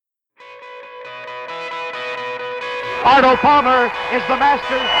Arnold Palmer is the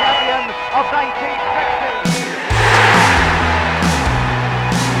Masters champion of 1960.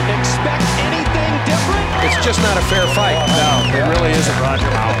 Expect anything different? It's just not a fair fight. No, it really isn't, Roger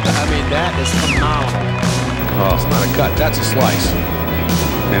Howard. I mean, that is phenomenal. Oh, it's not a cut. That's a slice.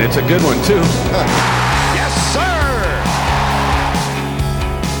 And it's a good one, too. Yes, sir!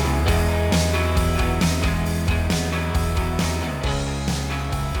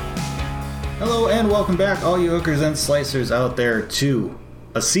 Hello and welcome back, all you hookers and slicers out there, to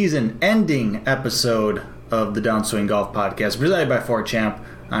a season-ending episode of the Downswing Golf Podcast, presented by 4Champ.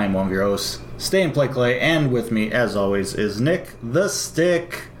 I am one of your hosts, Stay and Play Clay, and with me, as always, is Nick the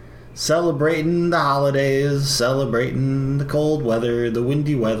Stick, celebrating the holidays, celebrating the cold weather, the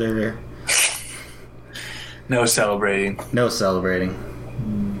windy weather. No celebrating. No celebrating.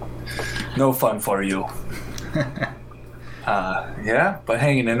 No fun for you. Yeah, but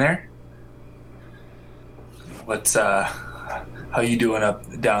hanging in there. What's how you doing up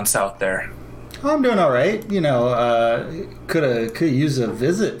down south there? Oh, I'm doing all right. You know, could use a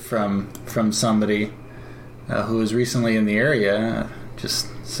visit from somebody who was recently in the area. Just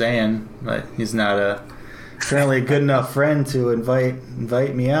saying, but he's not apparently a good enough friend to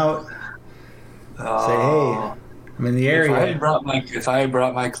invite me out. Say, hey, I'm in the area. If I had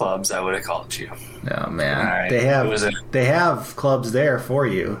brought my clubs, I would have called you. Oh man, Right. they have clubs there for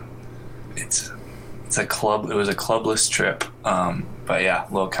you. It's a club. It was a clubless trip. But yeah,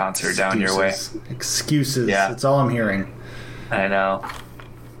 little concert down your way. Excuses. Yeah. That's all I'm hearing. I know.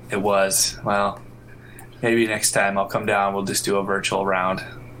 It was. Well, maybe next time I'll come down. We'll just do a virtual round.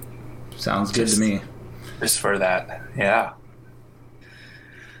 Sounds good to me. Just for that. Yeah.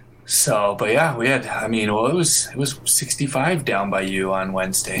 So, but yeah, we had. I mean, well, it was 65 down by you on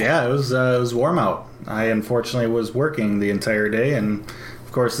Wednesday. Yeah, it was warm out. I unfortunately was working the entire day, and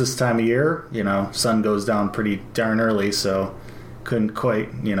of course, this time of year, you know, sun goes down pretty darn early, so couldn't quite,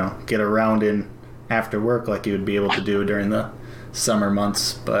 you know, get around in after work like you would be able to do during the summer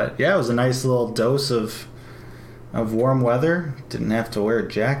months. But yeah, it was a nice little dose of warm weather. Didn't have to wear a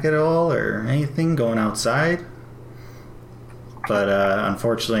jacket at all or anything going outside. But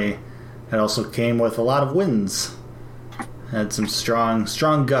unfortunately, it also came with a lot of winds. Had some strong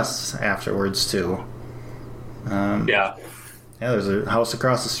gusts afterwards too. Yeah. Yeah, there's a house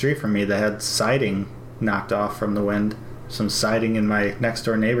across the street from me that had siding knocked off from the wind. Some siding in my next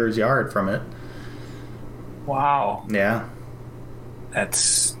door neighbor's yard from it. Wow. Yeah.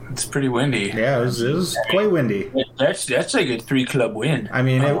 It's pretty windy. Yeah, it was quite windy. That's like a 3-club wind. I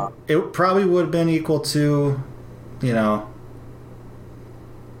mean, it probably would have been equal to, you know,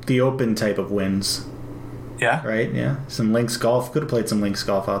 the open type of winds. Yeah. Right? Yeah. Some links golf. Could have played some links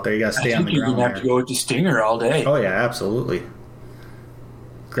golf out there. You got to stay on the ground. You're gonna have to go with the stinger all day. Oh yeah, absolutely.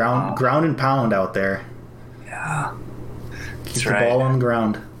 Ground and pound out there. Yeah. Keep the ball on the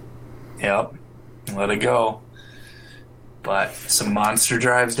ground. Yep. Let it go. But some monster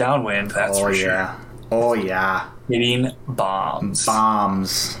drives downwind, that's for sure. Oh yeah. Hitting bombs.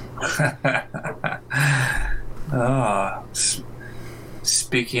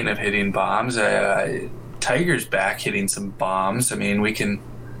 Speaking of hitting bombs, Tiger's back hitting some bombs. I mean, we can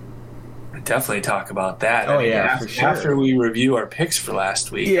definitely talk about that. Oh, yeah, for sure. After we review our picks for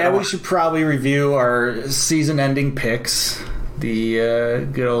last week. Yeah, we should probably review our season-ending picks. The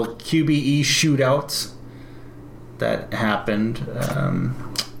good old QBE shootouts that happened.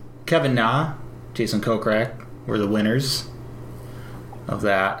 Kevin Na, Jason Kokrak were the winners of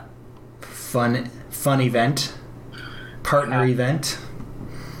that fun event, partner event.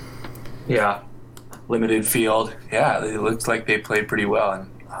 Yeah, limited field. Yeah, it looks like they played pretty well and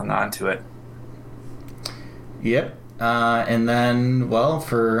hung on to it. Yep. And then, well,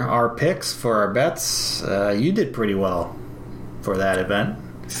 for our picks, for our bets, you did pretty well for that event.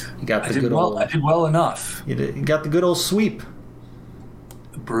 You got I did well enough. You got the good old sweep.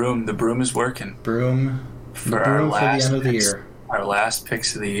 The broom is working. Broom for the end of the year. Our last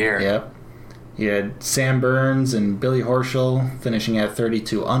picks of the year. Yep. You had Sam Burns and Billy Horschel finishing at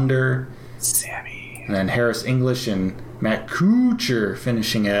 32 under. Sammy. And then Harris English and Matt Kuchar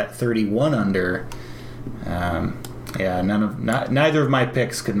finishing at 31 under. Yeah, neither of my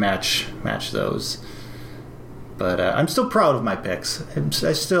picks could match those. But I'm still proud of my picks. I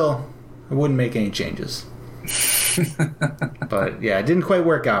wouldn't make any changes. But yeah, it didn't quite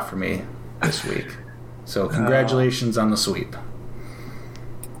work out for me this week. So congratulations on the sweep.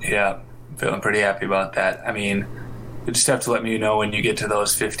 Yeah, feeling pretty happy about that. I mean, you just have to let me know when you get to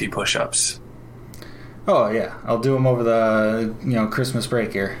those 50 push-ups. Oh yeah, I'll do them over the Christmas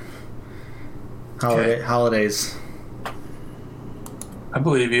break here. Holidays. I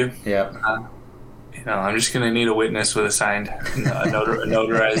believe you. Yep. I'm just going to need a witness with a signed, a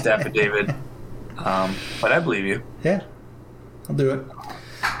notarized affidavit. But I believe you. Yeah, I'll do it.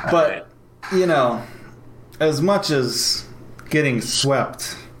 But, as much as getting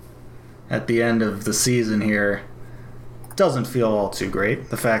swept at the end of the season here doesn't feel all too great.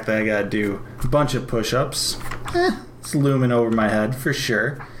 The fact that I got to do a bunch of push-ups, it's looming over my head for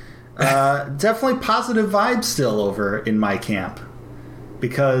sure. Definitely positive vibes still over in my camp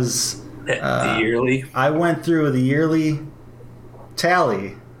because The yearly? I went through the yearly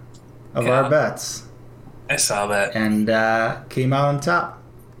tally of our bets. I saw that. And came out on top.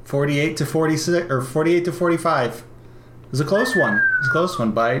 48 to 46 or 48 to 45. It was a close one.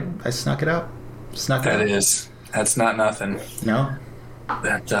 But I snuck it out. That's not nothing. No.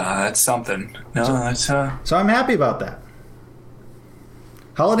 That's something. No, that's So I'm happy about that.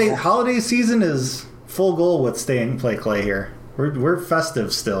 Holiday season is full goal with Stay and Play Clay here. We're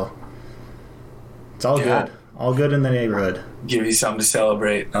festive still. It's all good. All good in the neighborhood. Give you something to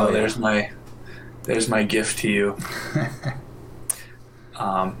celebrate. Oh, yeah. There's my gift to you.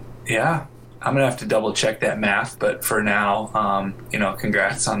 Yeah. I'm gonna have to double check that math, but for now,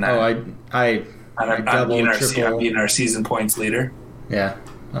 congrats on that. I'm being our season points leader. Yeah.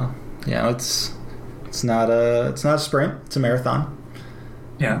 Well, it's not a sprint. It's a marathon.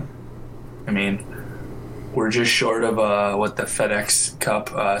 Yeah. I mean, we're just short of what the FedEx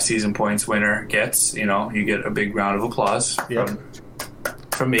Cup season points winner gets. You get a big round of applause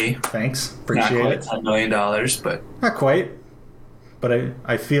from me. Thanks. Appreciate it. Not quite $10 million, but not quite. But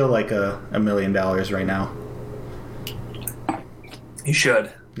I feel like $1 million right now. You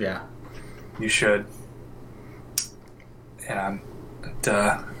should. Yeah. You should. Yeah.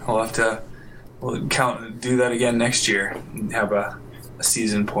 We'll do that again next year and have a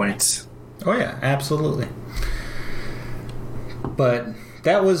season points. Oh yeah, absolutely. But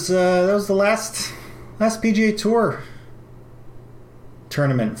that was the last PGA Tour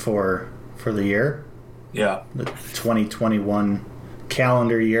tournament for the year. Yeah. The 2021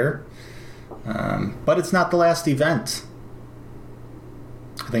 calendar year. But it's not the last event.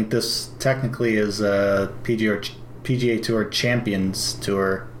 I think this technically is a PGA Tour Champions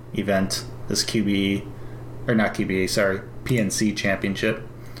Tour event. This PNC Championship.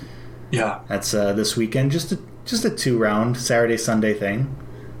 Yeah. That's this weekend. Just a 2-round Saturday Sunday thing.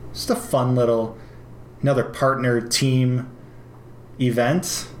 Just a fun little another partner team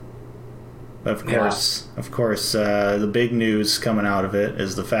event. But of course, the big news coming out of it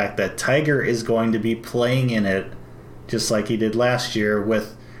is the fact that Tiger is going to be playing in it, just like he did last year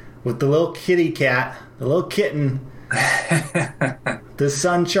with the little kitty cat, the little kitten, the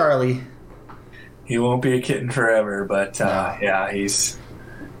son Charlie. He won't be a kitten forever, but he's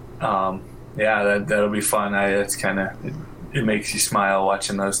that'll be fun. It's kind of it makes you smile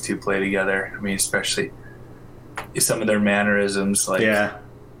watching those two play together. I mean, especially some of their mannerisms, that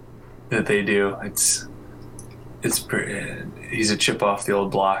they do. It's pretty, he's a chip off the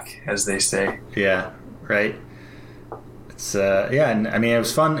old block, as they say. Yeah, right. It's and I mean it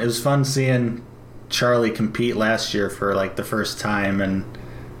was fun. It was fun seeing Charlie compete last year for like the first time, and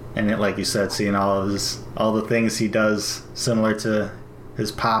it, like you said, seeing all the things he does similar to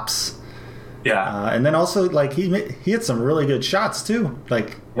his pops. Yeah. And then also like he had some really good shots too.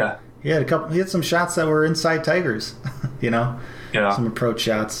 Like he had some shots that were inside Tigers. Some approach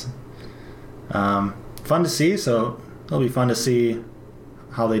shots. Fun to see, so it'll be fun to see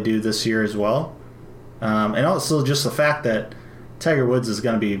how they do this year as well. And also just the fact that Tiger Woods is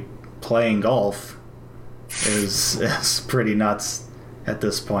going to be playing golf is pretty nuts at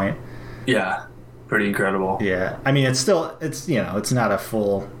this point. Yeah, pretty incredible. Yeah, I mean it's not a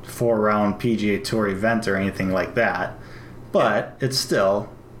full 4-round PGA Tour event or anything like that, but it's still,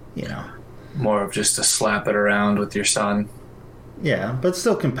 more of just to slap it around with your son. Yeah, but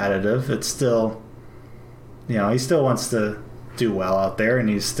still competitive. It's still, he still wants to do well out there, and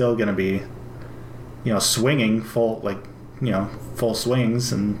he's still going to be, swinging full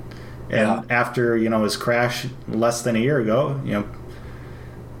swings. And after, his crash less than a year ago,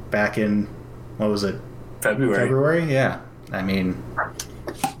 back in, what was it? February? Yeah. I mean,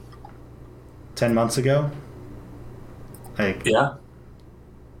 10 months ago? Yeah.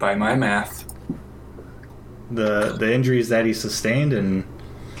 By my math. The injuries that he sustained, and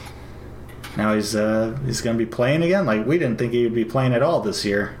now he's going to be playing again. Like, we didn't think he would be playing at all this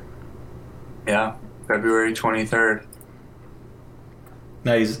year. Yeah, February 23rd.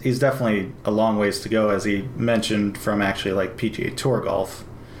 Now he's definitely a long ways to go, as he mentioned, from actually like PGA Tour golf.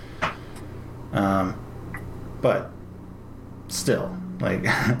 But still, like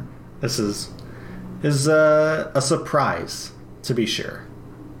this is a surprise, to be sure.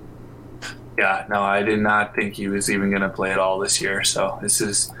 Yeah, no, I did not think he was even going to play at all this year. So this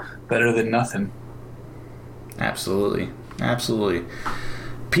is better than nothing. Absolutely.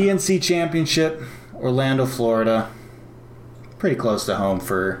 PNC Championship, Orlando, Florida. Pretty close to home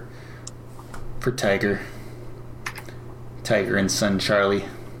for Tiger and son Charlie.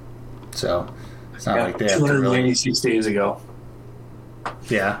 So it's not like they have to really. 296 days ago.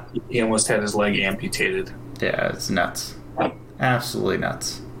 Yeah. He almost had his leg amputated. Yeah, it's nuts. Absolutely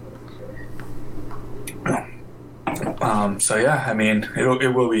nuts. So yeah, I mean,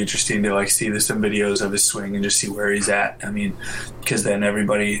 it will be interesting to see some videos of his swing and just see where he's at. I mean, because then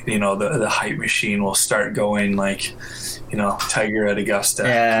everybody, the hype machine will start going Tiger at Augusta.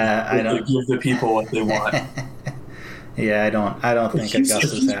 Yeah, I don't give the people what they want. Yeah, I don't think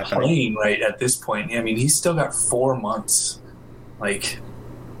Augusta's happening. Playing right at this point. I mean, he's still got 4 months,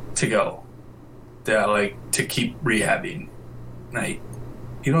 to go, to keep rehabbing.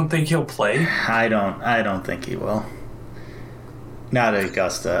 You don't think he'll play? I don't think he will. Not at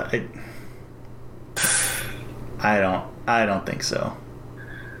Augusta. I don't think so.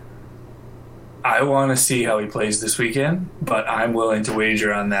 I want to see how he plays this weekend, but I'm willing to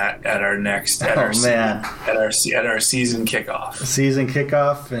wager on that at our next at our season kickoff. Season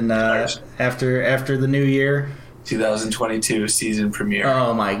kickoff and after the new year, 2022 season premiere.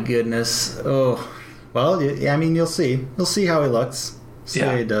 Oh my goodness. Oh. Well, I mean, you'll see. You'll see how he looks. See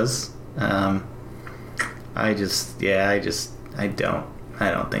how he does. I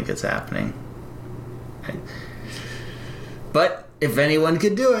don't think it's happening. But if anyone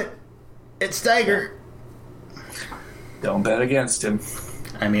could do it, it's Tiger. Don't bet against him.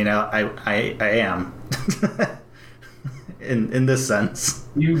 I mean, I am. in this sense.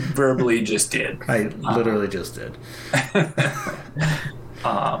 You verbally just did. I literally just did.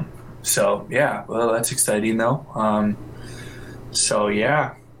 So yeah, well, that's exciting though. So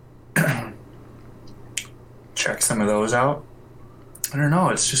yeah, check some of those out. I don't know.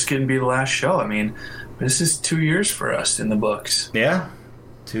 It's just going to be the last show. I mean, this is 2 years for us in the books. Yeah,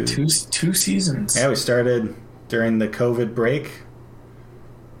 two seasons. Yeah, we started during the COVID break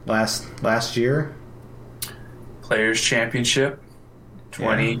last year. Players Championship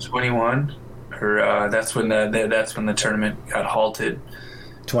 2021, or that's when the tournament got halted.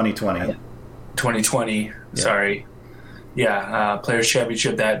 2020. 2020. Yeah. Sorry. Yeah, Players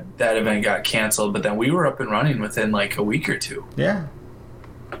Championship, that event got canceled, but then we were up and running within a week or two. Yeah.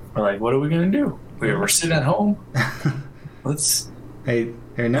 We're what are we going to do? We're sitting at home. Let's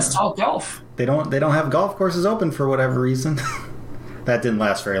talk golf. They don't have golf courses open for whatever reason. That didn't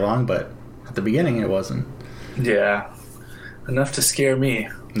last very long, but at the beginning it wasn't. Yeah. Enough to scare me.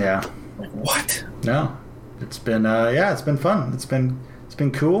 Yeah. What? No. It's been it's been fun. It's been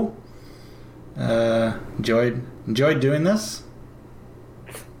cool. Enjoyed doing this.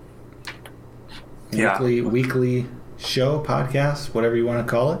 Yeah. Weekly show, podcast, whatever you want to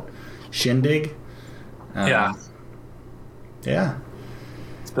call it. Shindig. Yeah.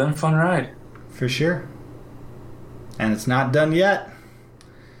 It's been a fun ride. For sure. And it's not done yet.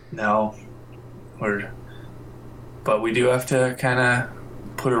 No. But we do have to kind of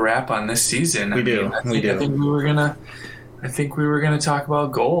put a wrap on this season. We do. I think we were gonna talk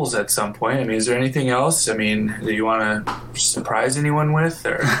about goals at some point. I mean, is there anything else? I mean, do you want to surprise anyone with,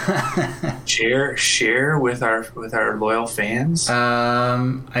 or share with our loyal fans?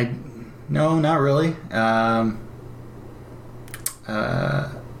 No, not really. I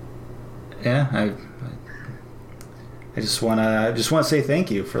just wanna say thank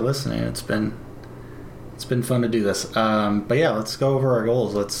you for listening. It's been fun to do this. But yeah, let's go over our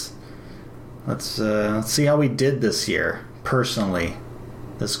goals. Let's see how we did this year personally,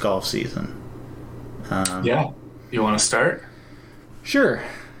 this golf season. You want to start? Sure.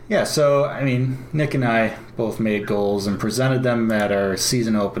 Yeah. So I mean, Nick and I both made goals and presented them at our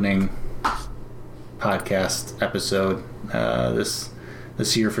season opening podcast episode this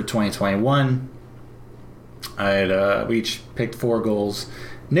year for 2021. We each picked 4 goals.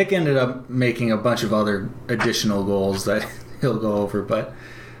 Nick ended up making a bunch of other additional goals that he'll go over, but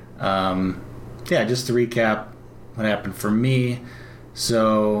just to recap what happened for me.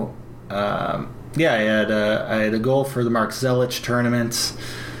 So I had a goal for the Mark Zelich tournament,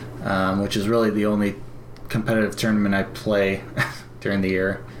 which is really the only competitive tournament I play during the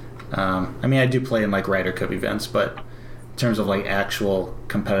year. I mean, I do play in Ryder Cup events, but in terms of actual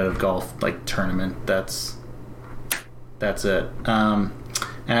competitive golf tournament, that's it.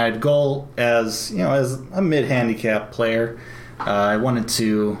 And I had a goal as a mid-handicap player. I wanted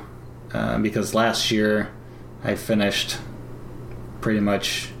to, because last year I finished pretty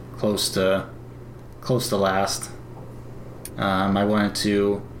much close to last. I wanted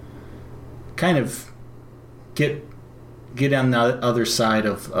to kind of get on the other side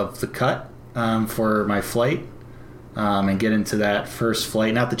of the cut for my flight, and get into that first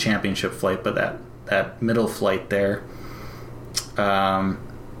flight, not the championship flight, but that middle flight there,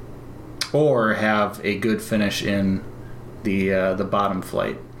 or have a good finish in the bottom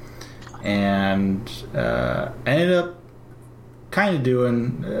flight. And I ended up kind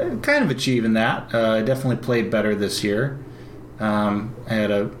of achieving that. I definitely played better this year.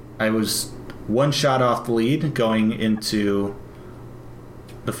 I was one shot off the lead going into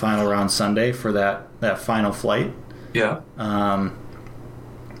the final round Sunday for that final flight. Yeah.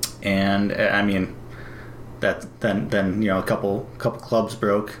 And I mean, that then a couple clubs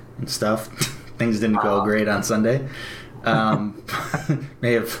broke and stuff. Things didn't go great on Sunday.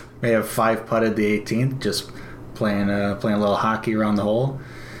 may have 5 putted the 18th, just playing a little hockey around the hole.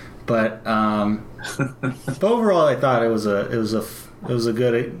 But overall, I thought it was a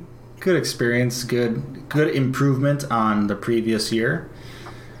good experience, good improvement on the previous year.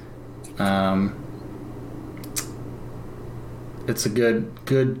 It's a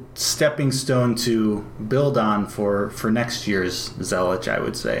good stepping stone to build on for next year's Zelich, I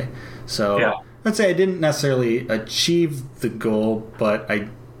would say. So yeah. I'd say I didn't necessarily achieve the goal, but I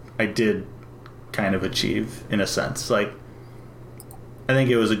did kind of achieve in a sense. Like, I think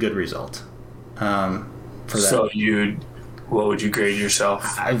it was a good result. For that. So what would you grade yourself?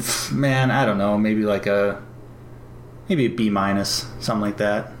 I don't know, maybe a B minus, something like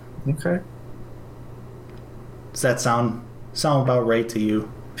that. Okay. Does that sound about right to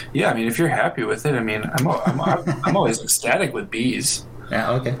you? Yeah, I mean, if you're happy with it, I mean, I'm always ecstatic with B's.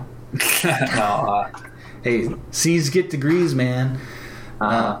 Yeah. Okay. No, hey, C's get degrees, man.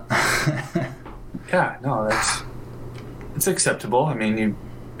 Yeah, no, it's acceptable. I mean,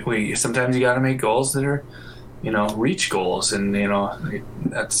 sometimes you got to make goals that are, reach goals, and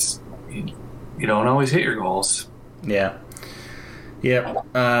that's you don't always hit your goals. Yeah.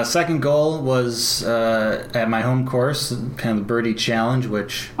 Yep. Second goal was at my home course, kind of the birdie challenge,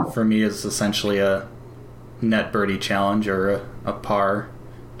 which for me is essentially a net birdie challenge or a par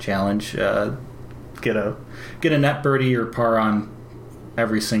challenge. Get a net birdie or par on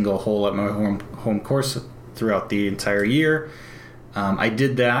every single hole at my home course throughout the entire year. I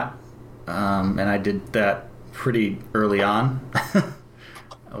did that, and I did that pretty early on,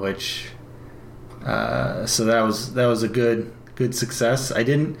 which so that was a good success. I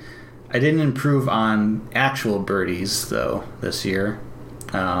didn't improve on actual birdies though this year,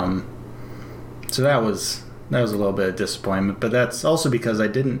 so that was a little bit of disappointment. But that's also because I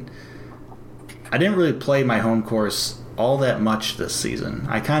didn't really play my home course all that much this season.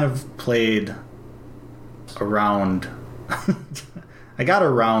 I kind of played around. I got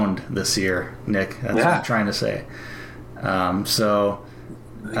around this year, Nick. That's what I'm trying to say. So.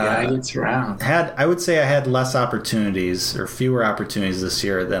 The guy gets around. I would say I had less opportunities or fewer opportunities this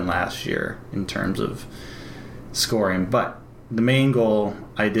year than last year in terms of scoring, but the main goal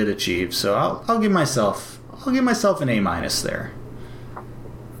I did achieve. So I'll give myself an A minus there.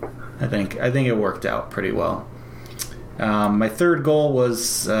 I think it worked out pretty well. My third goal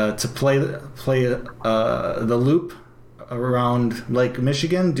was to play the loop around Lake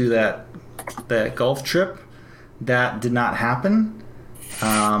Michigan, do that golf trip. That did not happen.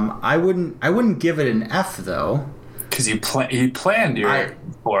 I wouldn't give it an F though, because you planned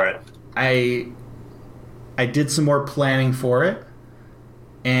for it. I did some more planning for it,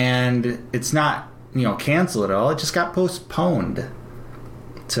 and it's not canceled at all. It just got postponed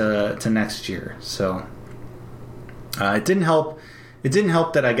to next year. So it didn't help. It didn't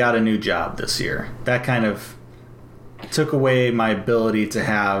help that I got a new job this year. That kind of took away my ability to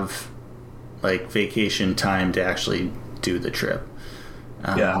have vacation time to actually do the trip.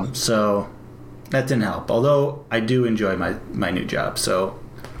 So that didn't help. Although I do enjoy my new job, so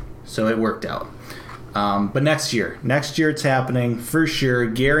it worked out. But next year it's happening for sure,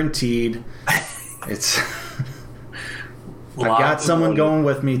 guaranteed. It's I've got someone going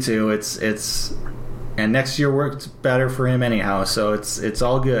with me too. It's and next year worked better for him anyhow. So it's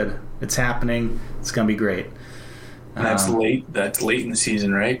all good. It's happening. It's gonna be great. And that's late. That's late in the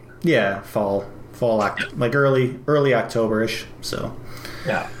season, right? Yeah, fall, early October-ish. So.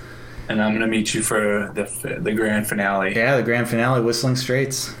 Yeah, and I'm gonna meet you for the grand finale. Yeah, the grand finale, Whistling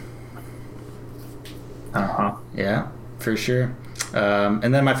Straits. Yeah, for sure.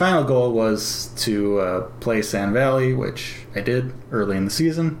 And then my final goal was to play Sand Valley, which I did early in the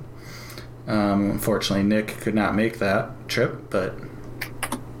season. Unfortunately, Nick could not make that trip, but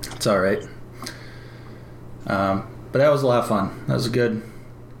it's all right. But that was a lot of fun. That was a good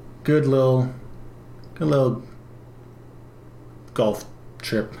little golf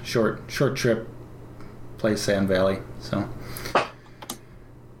short trip, play Sand Valley. So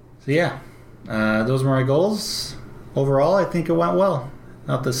yeah, those were my goals. Overall, I think it went well. I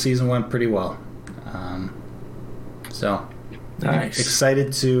thought the season went pretty well. So nice.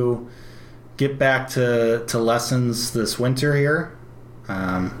 Excited to get back to lessons this winter here.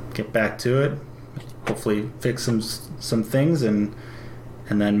 Get back to it. Hopefully fix some things and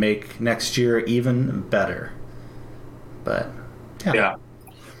then make next year even better. But yeah.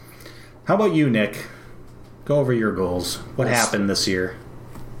 How about you, Nick? Go over your goals. What happened this year?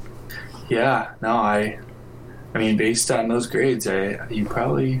 Yeah, no, I mean, based on those grades, you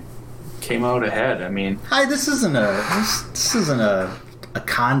probably came out ahead. I mean, this isn't a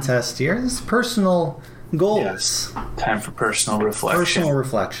contest here. This is personal goals. Yes. Time for personal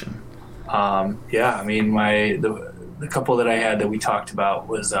reflection. Yeah, I mean, the couple that I had that we talked about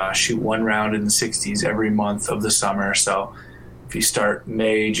was shoot one round in the 60s every month of the summer. So if you start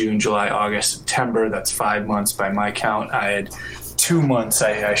May, June, July, August, September, that's 5 months by my count. I had 2 months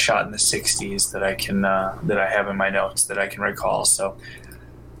I shot in the 60s that I have in my notes that I can recall. So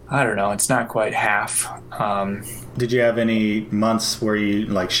I don't know. It's not quite half. Did you have any months where you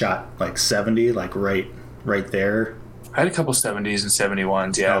shot 70, right there? I had a couple 70s and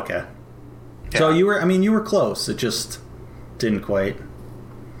 71s. Yeah. Okay. Yeah. So you were close. It just didn't quite.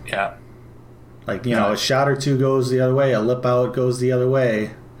 Yeah. A shot or two goes the other way. A lip out goes the other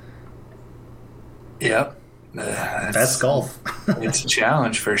way. Yep. That's golf. It's a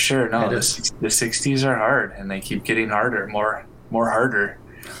challenge for sure. No, the 60s are hard, and they keep getting harder, more harder.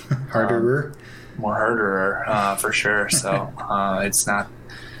 Harder. More harder, for sure. So it's not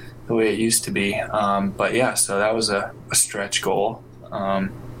the way it used to be. But yeah, so that was a stretch goal.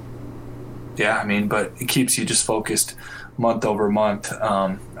 Yeah, I mean, but it keeps you just focused month over month.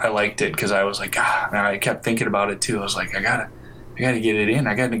 I liked it because I was like, and I kept thinking about it too. I was like, I gotta get it in.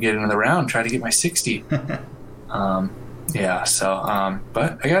 I gotta get into the round, try to get my 60. Yeah, so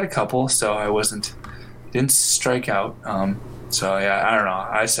but I got a couple, so I didn't strike out. So yeah, I don't know.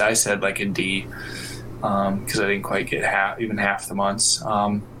 I said a D because I didn't quite get half the months.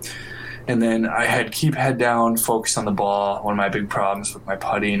 And then I had keep head down, focus on the ball. One of my big problems with my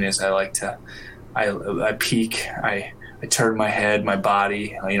putting is I peek, I turn my head, my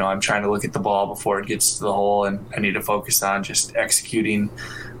body. I'm trying to look at the ball before it gets to the hole, and I need to focus on just executing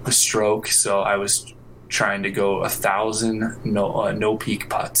the stroke. So I was trying to go 1,000 no peek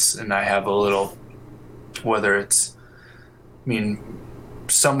putts, and I have a little, whether it's,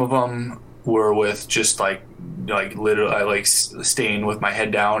 some of them were with just literally I staying with my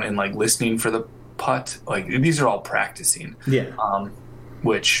head down and listening for the putt. These are all practicing. Yeah.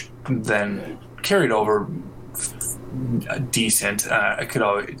 Which then carried over decent. It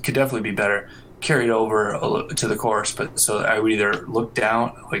could definitely be better. Carried over to the course, but so I would either look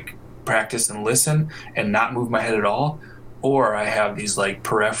down, practice and listen and not move my head at all, or I have these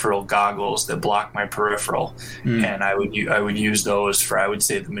peripheral goggles that block my peripheral, and I would use those for, I would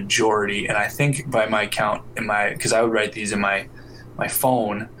say, the majority. And I think by my count because I would write these in my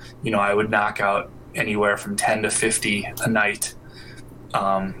phone, I would knock out anywhere from 10 to 50 a night.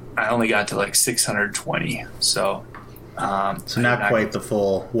 I only got to 620, so not quite the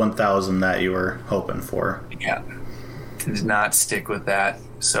full 1,000 that you were hoping for. Yeah, did not stick with that.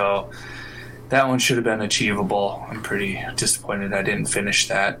 So that one should have been achievable. I'm pretty disappointed I didn't finish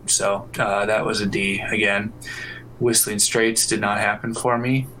that. So that was a D again. Whistling Straits did not happen for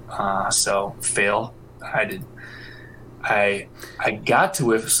me. So fail. I got to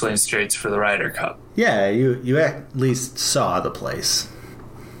Whistling Straits for the Ryder Cup. Yeah, you at least saw the place.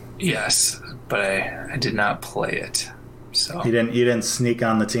 Yes, but I did not play it. So you didn't sneak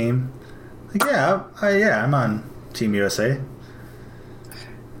on the team. I'm on Team USA.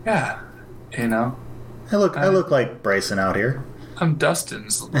 Yeah, I look like Bryson out here. I'm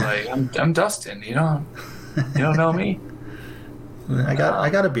Dustin's. I'm Dustin. You don't know me. I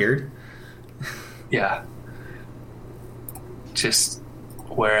got a beard. Yeah. Just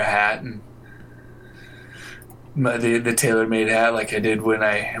wear a hat and the tailor-made hat like I did when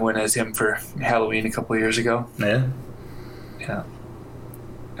I went as him for Halloween a couple of years ago. Yeah. Yeah.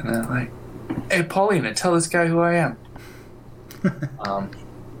 And then hey, Paulina, tell this guy who I am.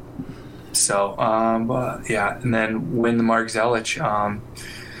 But yeah, and then win the Mark Zelich,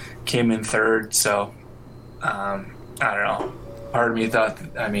 came in third. So I don't know. Part of me thought,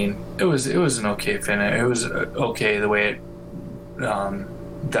 it was an okay finish. It was okay the way it.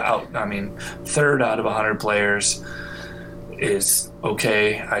 Third out of 100 players is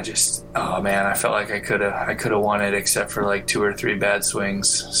okay. I felt like I could have won it except for 2 or 3 bad swings.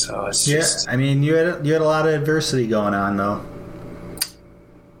 So it's just you had a lot of adversity going on though.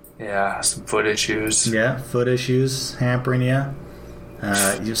 Yeah, some foot issues. Yeah, foot issues hampering you.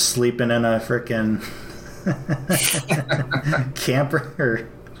 You're sleeping in a freaking camper or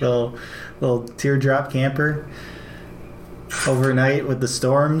little teardrop camper overnight with the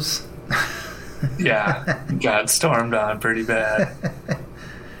storms. Yeah, got stormed on pretty bad.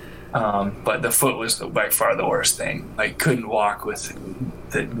 But the foot was by far the worst thing. Like, couldn't walk with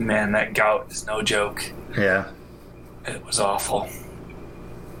the man. That gout is no joke. Yeah, it was awful.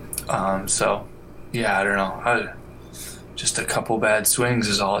 So yeah, I don't know. Just a couple bad swings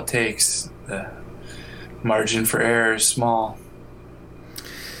is all it takes. The margin for error is small.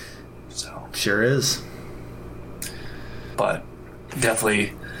 So sure is. But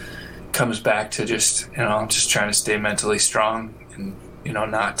definitely comes back to just trying to stay mentally strong and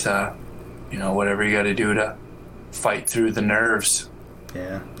not whatever you got to do to fight through the nerves.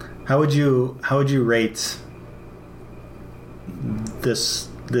 Yeah. How would you rate this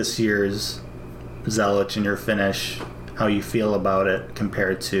year's Zelich and your finish? How you feel about it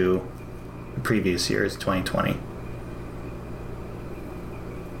compared to the previous year's 2020?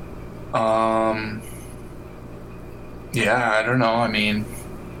 Yeah, I don't know. I mean,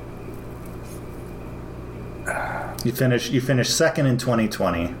 you finished second in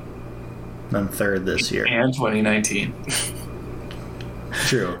 2020, then third this year, and 2019.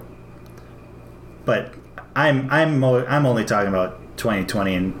 True, but I'm only talking about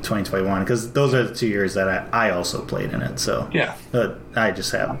 2020 and 2021 because those are the 2 years that I also played in it. So yeah, I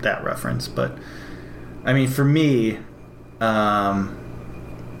just have that reference. But I mean, for me,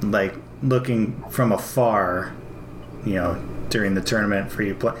 like looking from afar, during the tournament for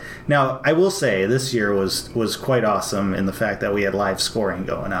you play. Now, I will say this year was quite awesome in the fact that we had live scoring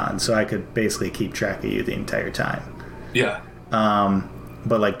going on, so I could basically keep track of you the entire time. Yeah.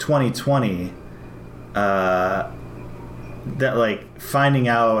 But like 2020, that like finding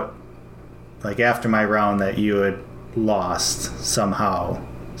out like after my round that you had lost somehow,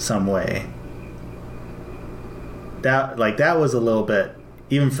 some way. That was a little bit,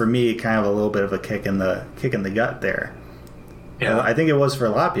 even for me, kind of a little bit of a kick in the gut there. Yeah, I think it was for a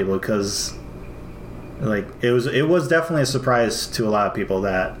lot of people because, like, it was definitely a surprise to a lot of people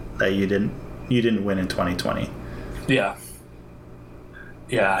that you didn't win in 2020. Yeah.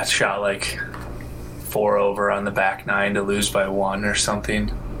 Yeah, I shot like 4 over on the back 9 to lose by 1 or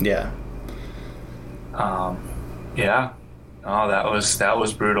something. Yeah. Yeah. Oh, that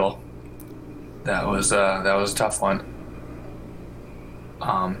was brutal. That was a tough one.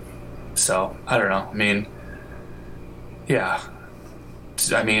 So I don't know. I mean, yeah.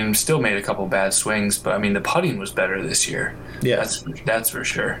 I mean, still made a couple bad swings, but I mean, the putting was better this year. Yeah, that's for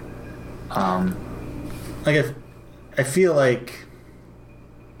sure. Like I feel like,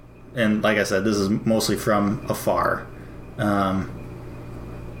 and like I said, this is mostly from afar. But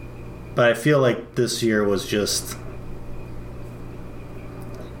I feel like this year was just,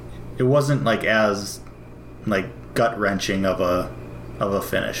 it wasn't like as like gut wrenching of a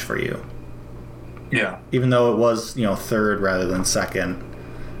finish for you. Yeah. Even though it was, third rather than second.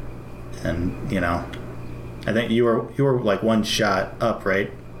 And, I think you were like one shot up,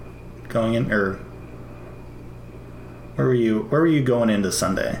 right? Going in, or where were you going into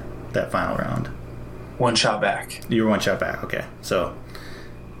Sunday, that final round? One shot back. You were one shot back, okay. So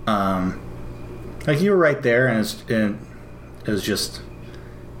like you were right there, and it was just,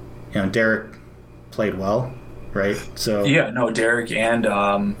 Derek played well, right? So yeah, no, Derek and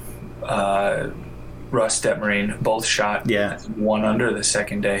Russ Detmarine both shot 1 under the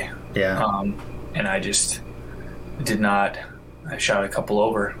second day. Yeah. And I just did not. I shot a couple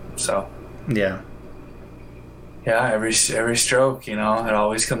over. So yeah. Yeah, every stroke, it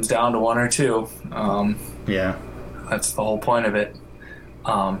always comes down to 1 or 2. Yeah. That's the whole point of it.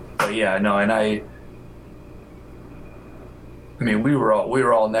 But yeah, no, and I mean, we were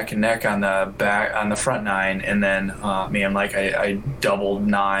all neck and neck on the front 9, and then I doubled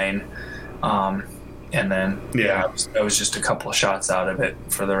 9, and then I was just a couple of shots out of it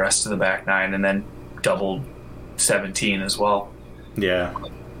for the rest of the back 9, and then doubled 17 as well. Yeah.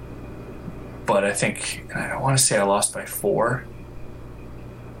 But I want to say I lost by 4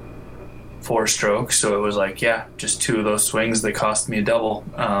 strokes, so it was like, just 2 of those swings that cost me a double.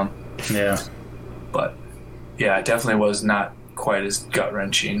 Yeah. But yeah, it definitely was not quite as gut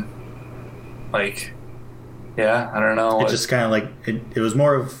wrenching. Like, I don't know. It just kind of like it was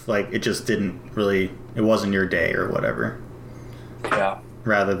more of like it just didn't really. It wasn't your day or whatever. Yeah.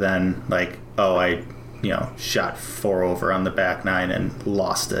 Rather than like, oh, I shot 4 over on the back 9 and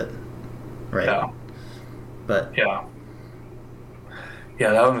lost it. Right. Yeah. But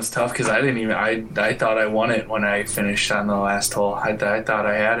Yeah, that one was tough because I thought I won it when I finished on the last hole. I thought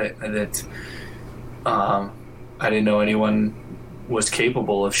I had it, and I didn't know anyone was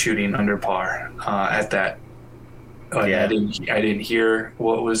capable of shooting under par at that. Yeah. I didn't hear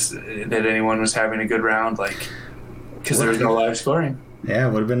that anyone was having a good round, because there was no live scoring. Yeah,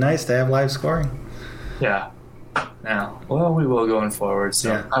 it would have been nice to have live scoring. Yeah. Now, well, we will going forward.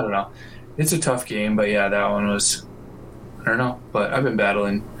 So Yeah. I don't know. It's a tough game, but yeah, that one was. I don't know, but I've been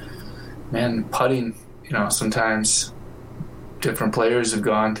battling. Man, putting. Sometimes different players have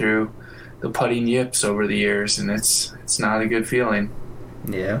gone through the putting yips over the years, and it's not a good feeling.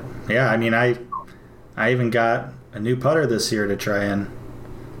 Yeah. I mean, I even got a new putter this year to try and.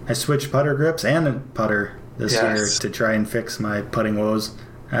 I switched putter grips and a putter this year to try and fix my putting woes.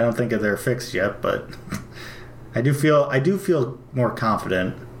 I don't think they're fixed yet, but I do feel more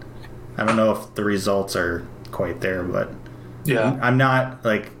confident. I don't know if the results are quite there, but yeah, I'm not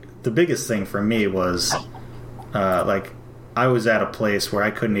the biggest thing for me was I was at a place where I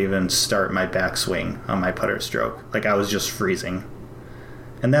couldn't even start my backswing on my putter stroke. I was just freezing,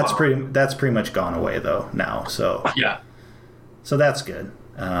 and that's pretty much gone away though now. So yeah, so that's good.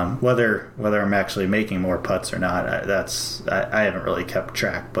 Whether I'm actually making more putts or not, I haven't really kept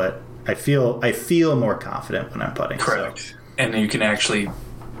track, but I feel more confident when I'm putting. Correct, so. And you can actually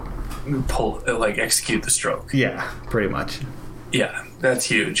execute the stroke. Yeah, pretty much. Yeah, that's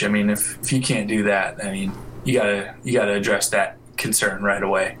huge. I mean, if you can't do that, I mean, you gotta address that concern right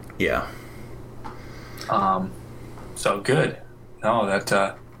away. Yeah. So good. No,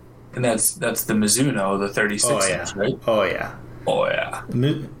 and that's the Mizuno, the 36 inch, right? Oh yeah. Oh yeah.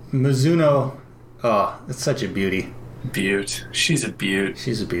 Mizuno. Oh, it's such a beauty. Beaut. She's a beaut.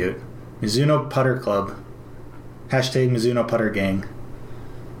 She's a beaut. Mizuno Putter Club. Hashtag Mizuno Putter Gang.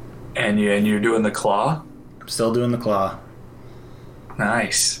 And you're doing the claw? I'm still doing the claw.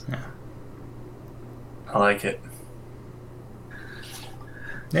 Nice. Yeah. I like it.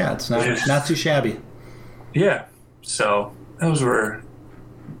 Yeah, it's not too shabby. Yeah. So those were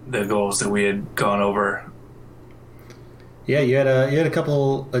the goals that we had gone over. Yeah, you had a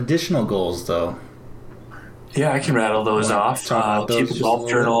couple additional goals though. Yeah, I can rattle those off. Keep a golf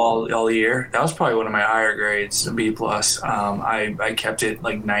journal all year. That was probably one of my higher grades, a B+. I kept it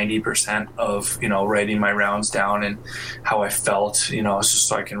 90% of writing my rounds down and how I felt. Just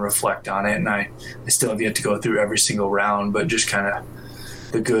so I can reflect on it. And I still have yet to go through every single round, but just kind of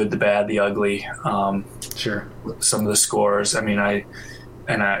the good, the bad, the ugly. Sure. Some of the scores. I mean,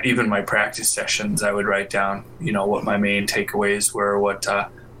 even my practice sessions, I would write down what my main takeaways were, what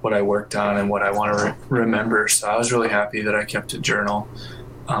I worked on, and what I want to remember. So I was really happy that I kept a journal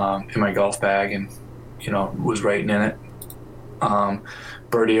in my golf bag and was writing in it.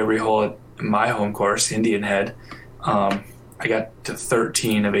 Birdie every hole at my home course, Indian Head. I got to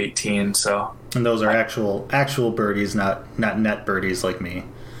 13 of 18. So, and those are actual birdies, not net birdies like me.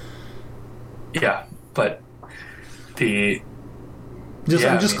 Yeah, but I'm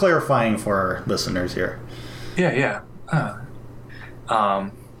just clarifying for our listeners here. Yeah.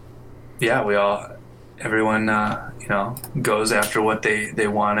 Everyone goes after what they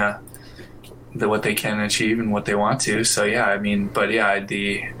want to, what they can achieve and what they want to. So yeah, I mean, but yeah,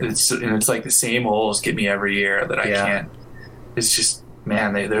 it's like the same holes get me every year that I can't. It's just,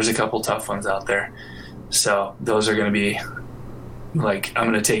 man, there's a couple tough ones out there. So those are going to be I'm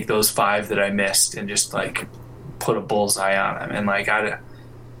going to take those 5 that I missed and just put a bullseye on them. And I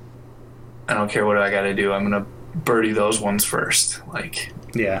don't care what I got to do. I'm going to birdie those ones first.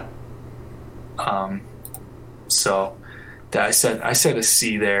 Yeah. So that I said a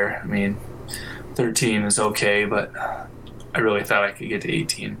C there. I mean, 13 is okay, but I really thought I could get to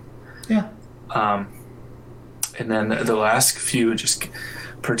 18. Yeah. And then the last few just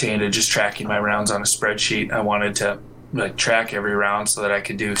pertain to just tracking my rounds on a spreadsheet. I wanted to track every round so that I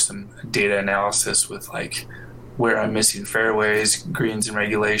could do some data analysis with where I'm missing fairways, greens in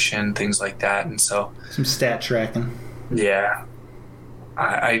regulation, things like that. And so some stat tracking. Yeah.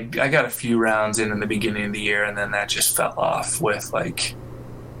 I got a few rounds in the beginning of the year, and then that just fell off with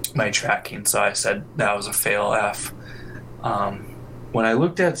my tracking. So I said that was a fail F. When I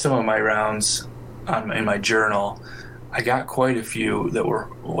looked at some of my rounds in my journal, I got quite a few that were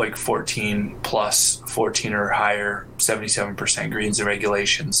 14 plus, 14 or higher, 77% greens in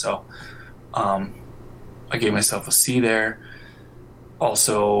regulation. So I gave myself a C there.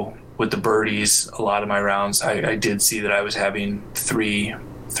 Also, with the birdies, a lot of my rounds, I did see that I was having three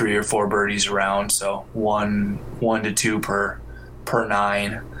or four birdies around, so one to two per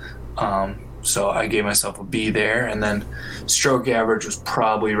 9. So I gave myself a B there, and then stroke average was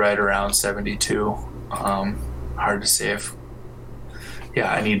probably right around 72. Hard to say if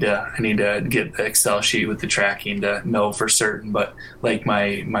yeah, I need to get the Excel sheet with the tracking to know for certain. But like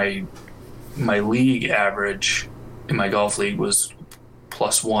my league average in my golf league was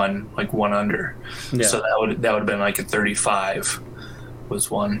 +1, like 1 under. Yeah. So that would have been like a 35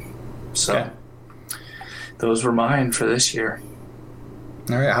 was one. So okay. Those were mine for this year.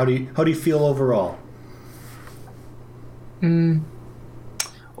 All right. How do you feel overall?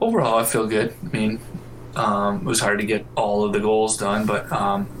 Overall, I feel good. I mean, it was hard to get all of the goals done, but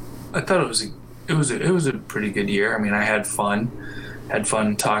I thought it was a pretty good year. I mean, I had fun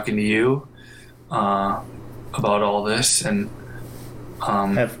talking to you about all this, and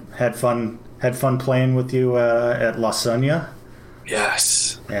had fun playing with you at La Sonia.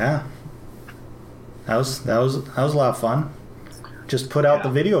 Yes. Yeah. That was a lot of fun. Just put out the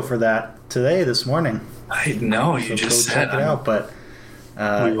video for that this morning. I know you just said check it out, but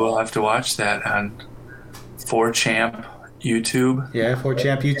we will have to watch that on 4Champ YouTube. Yeah,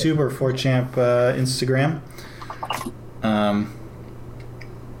 4Champ YouTube or 4Champ Instagram.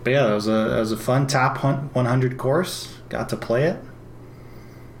 But yeah, that was a fun top 100 course. Got to play it.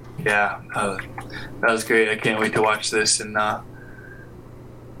 Yeah, that was great. I can't wait to watch this and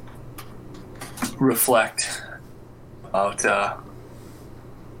reflect about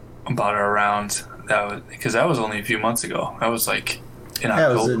our rounds. Because that was only a few months ago. That was like in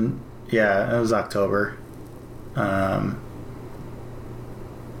October. It was October.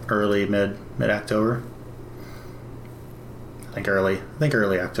 Early mid October. I think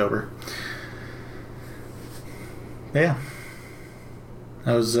early October. Yeah.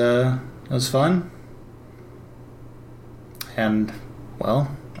 That was fun. And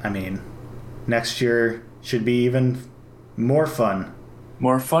well, I mean, next year should be even more fun.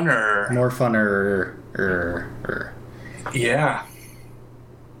 More funner. Yeah.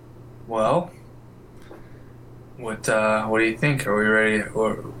 Well, what do you think? Are we ready?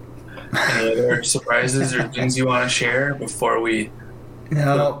 Or any other surprises or things you want to share before we put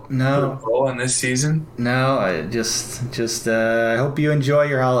a goal on this season? No, I just I hope you enjoy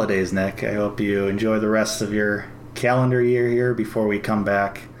your holidays, Nick. I hope you enjoy the rest of your calendar year here before we come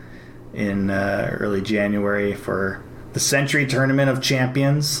back in early January for the Century Tournament of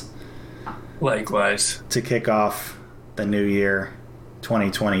Champions. Likewise. To kick off the new year,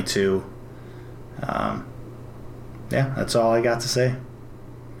 2022. Yeah, that's all I got to say.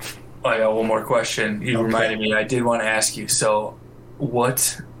 I got one more question. You reminded me. I did want to ask you. So,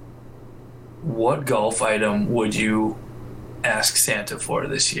 what golf item would you ask Santa for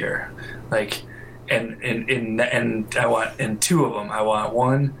this year? Like, and I want two of them. I want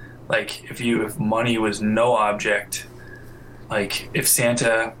one. Like, if money was no object, like if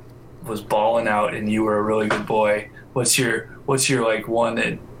Santa was balling out and you were a really good boy, what's your like one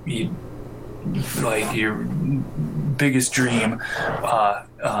that you like your biggest dream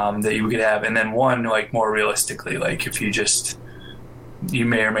that you could have, and then one like more realistically, like if you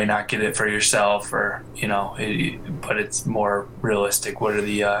may or may not get it for yourself, or but it's more realistic. What are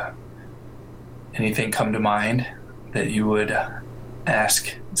the anything come to mind that you would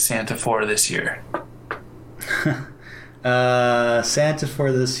ask Santa for this year? Santa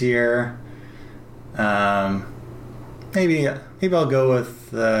for this year, maybe I'll go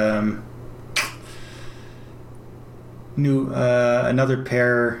with another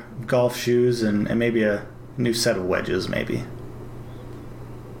pair of golf shoes and maybe a new set of wedges, maybe.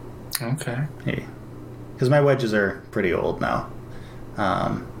 Okay. Maybe. Because my wedges are pretty old now.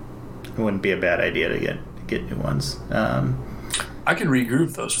 It wouldn't be a bad idea to get new ones. I can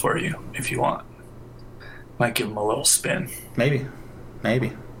re-groove those for you if you want. Might give them a little spin. Maybe.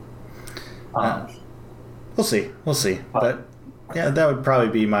 We'll see. But yeah, that would probably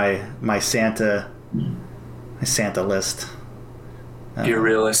be my Santa list. Your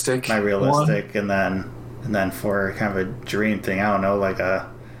realistic. My realistic, one? and then for kind of a dream thing, I don't know,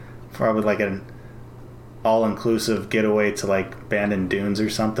 probably like an all-inclusive getaway to like Bandon Dunes or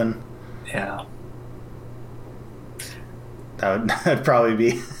something. Yeah. That'd probably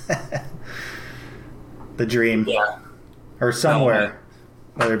be the dream. Yeah. Or somewhere,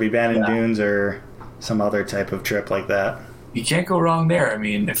 whether it be Bandon Dunes or some other type of trip like that. You can't go wrong there. I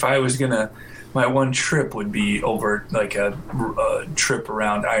mean, if I was my one trip would be over like a trip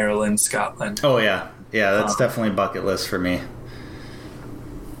around Ireland, Scotland. Oh yeah, that's definitely bucket list for me.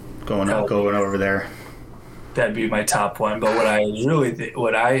 Going over there. That'd be my top one. But what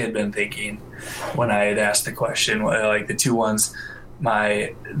I had been thinking when I had asked the question, like the two ones,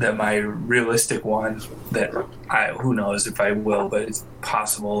 my realistic one that who knows if I will, but it's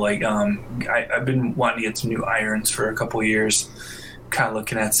possible. Like I've been wanting to get some new irons for a couple years. Kind of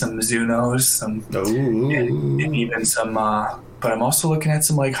looking at some Mizunos, and even some but I'm also looking at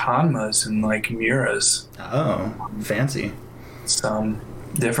some like Hanmas and like Miras. Oh, fancy. Some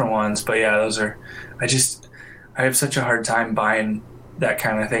different ones, but yeah, those are. I have such a hard time buying that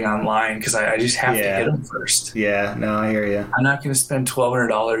kind of thing online because I just have to hit them first. Yeah, no, I hear you. I'm not going to spend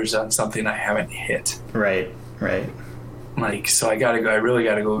 $1,200 on something I haven't hit. Right. Like, so I really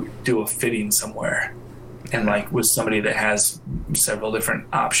gotta go do a fitting somewhere, and like with somebody that has several different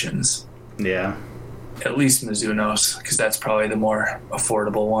options. Yeah. At least Mizuno's, because that's probably the more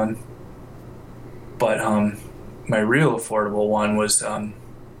affordable one. But my real affordable one was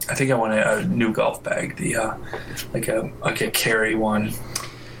I think I want a new golf bag, the like a carry one.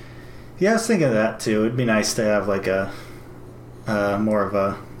 Yeah, I was thinking of that too. It'd be nice to have like a more of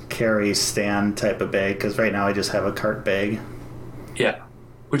a carry stand type of bag, because right now I just have a cart bag. Yeah,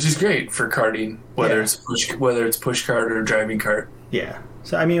 which is great for karting, whether it's push cart or driving cart. Yeah,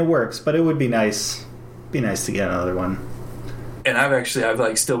 so I mean it works, but it would be nice. Be nice to get another one. And I've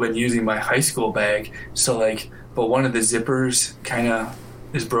like still been using my high school bag. So like, but one of the zippers kind of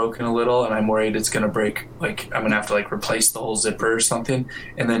is broken a little, and I'm worried it's gonna break. Like I'm gonna have to like replace the whole zipper or something.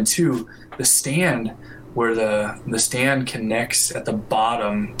 And then two, the stand where the stand connects at the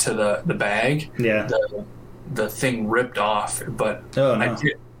bottom to the bag. Yeah. The thing ripped off, but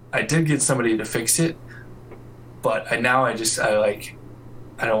I did get somebody to fix it. But I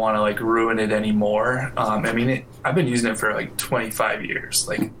don't want to like ruin it anymore. I mean, I've been using it for like 25 years,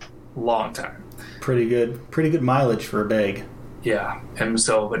 like long time. Pretty good mileage for a bag. Yeah, and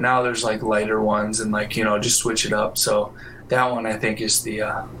so, but now there's like lighter ones, and like just switch it up. So that one I think is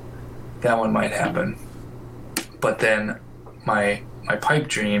that one might happen. But then my pipe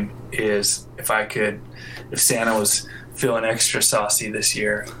dream is if Santa was feeling extra saucy this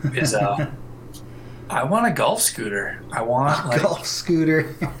year, is I want a golf scooter. I want like golf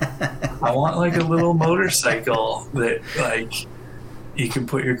scooter. I want like a little motorcycle that like you can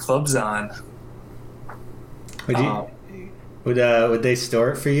put your clubs on. Would they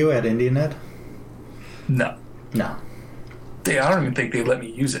store it for you at Indian Head? No. I don't even think they'd let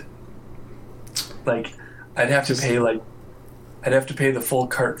me use it. Like I'd have to pay the full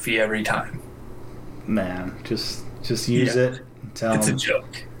cart fee every time. Man, just use it. Tell it's them, a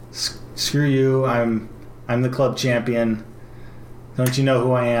joke. Screw you! I'm the club champion. Don't you know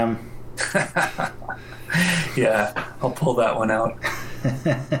who I am? Yeah, I'll pull that one out.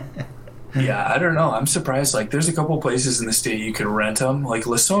 Yeah, I don't know. I'm surprised. Like, there's a couple places in the state you can rent them. Like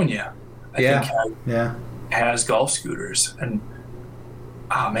Lasonia, I think has golf scooters. And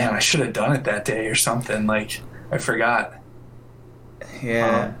oh man, I should have done it that day or something. Like, I forgot.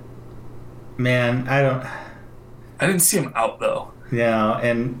 Yeah, man, I didn't see them out though. Yeah,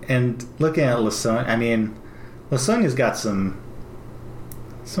 and looking at Lasonia, I mean, Lasonia's got some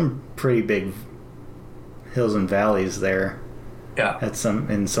pretty big hills and valleys there. Yeah.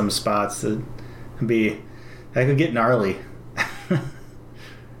 In some spots that could get gnarly.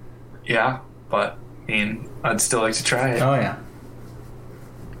 Yeah, but I mean, I'd still like to try it. Oh yeah.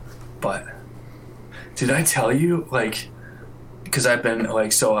 But did I tell you, like, because I've been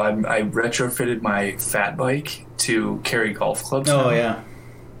like, so I retrofitted my fat bike to carry golf clubs. Oh now. Yeah.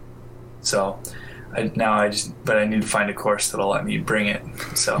 So I need to find a course that'll let me bring it.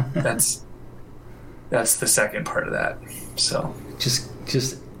 So that's the second part of that. So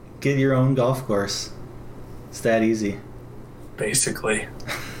just get your own golf course. It's that easy. Basically.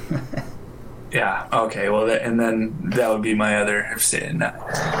 Yeah. Okay. Well, then that would be my other sin.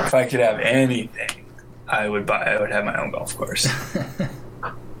 If I could have anything, I would have my own golf course.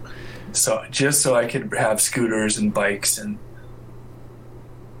 So just so I could have scooters and bikes and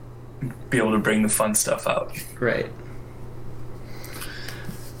be able to bring the fun stuff out. Right.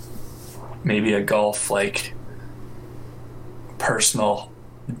 Maybe a golf like personal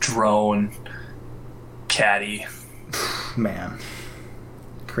drone caddy. Man,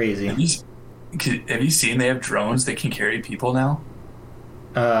 crazy. Have you seen they have drones that can carry people now?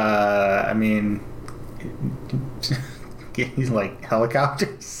 I mean, like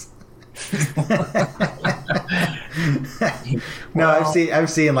helicopters. No, I've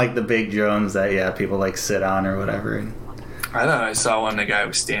seen like the big drones that people like sit on or whatever. I thought I saw one. The guy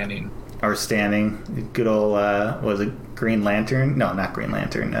was standing. Good old was it Green Lantern? No, not Green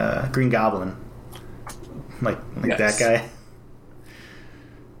Lantern. Green Goblin. Like yes. That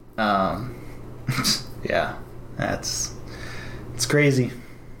guy. Yeah, it's crazy.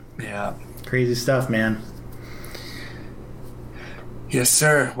 Yeah, crazy stuff, man. Yes,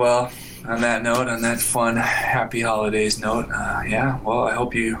 sir. Well, on that fun, happy holidays note, well, I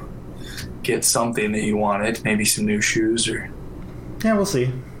hope you get something that you wanted, maybe some new shoes or... Yeah, we'll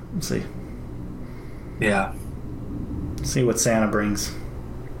see. Yeah. See what Santa brings.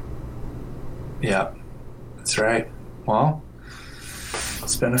 Yeah, that's right. Well,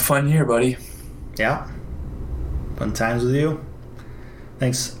 it's been a fun year, buddy. Yeah. Fun times with you.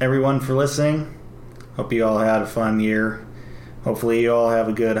 Thanks, everyone, for listening. Hope you all had a fun year. Hopefully you all have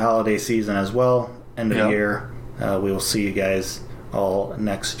a good holiday season as well. End of the year. We will see you guys all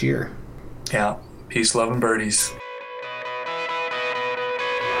next year. Yeah. Peace, love, and birdies.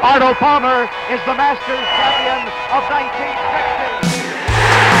 Arnold Palmer is the Masters champion of 1960.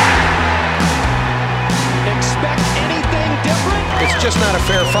 Expect anything different? It's just not a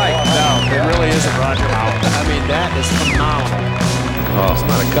fair fight. No, it really isn't, Roger. I mean, that is phenomenal. Oh, it's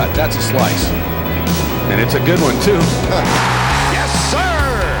not a cut. That's a slice. And it's a good one, too.